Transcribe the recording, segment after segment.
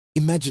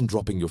Imagine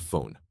dropping your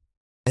phone,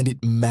 and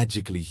it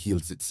magically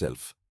heals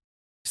itself.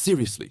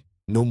 Seriously,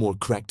 no more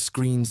cracked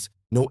screens,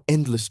 no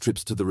endless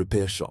trips to the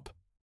repair shop.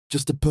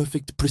 Just a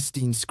perfect,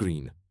 pristine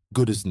screen,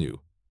 good as new.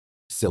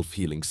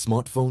 Self-healing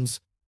smartphones?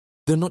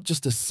 They're not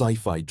just a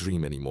sci-fi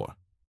dream anymore.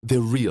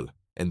 They're real,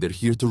 and they're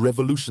here to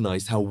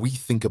revolutionize how we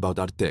think about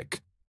our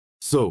tech.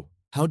 So,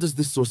 how does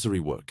this sorcery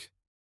work?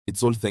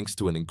 It's all thanks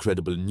to an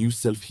incredible new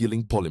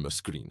self-healing polymer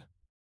screen.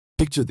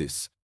 Picture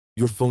this.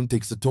 Your phone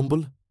takes a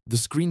tumble, the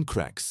screen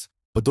cracks,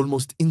 but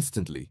almost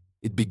instantly,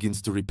 it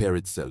begins to repair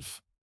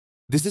itself.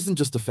 This isn't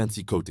just a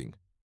fancy coating.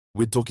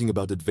 We're talking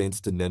about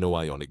advanced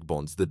nanoionic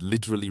bonds that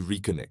literally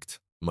reconnect,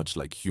 much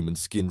like human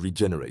skin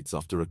regenerates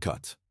after a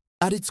cut.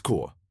 At its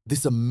core,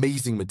 this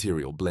amazing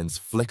material blends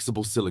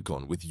flexible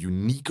silicone with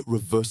unique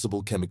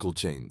reversible chemical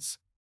chains.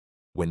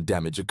 When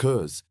damage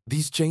occurs,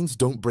 these chains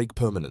don't break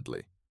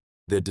permanently.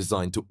 They're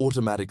designed to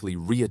automatically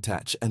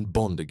reattach and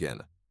bond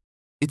again.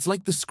 It's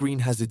like the screen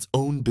has its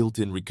own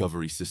built-in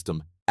recovery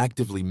system,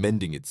 actively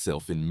mending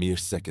itself in mere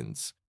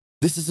seconds.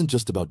 This isn't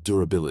just about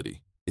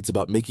durability. It's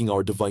about making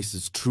our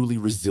devices truly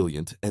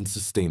resilient and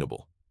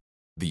sustainable.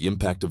 The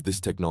impact of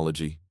this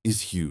technology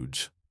is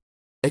huge.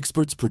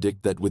 Experts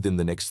predict that within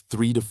the next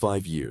 3 to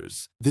 5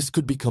 years, this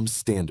could become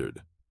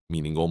standard,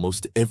 meaning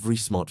almost every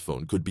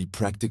smartphone could be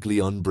practically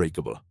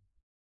unbreakable.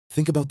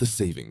 Think about the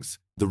savings,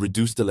 the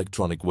reduced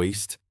electronic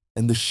waste,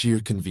 and the sheer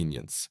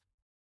convenience.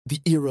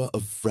 The era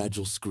of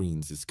fragile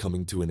screens is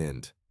coming to an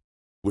end.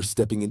 We're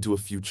stepping into a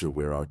future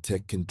where our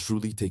tech can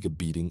truly take a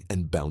beating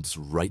and bounce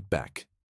right back.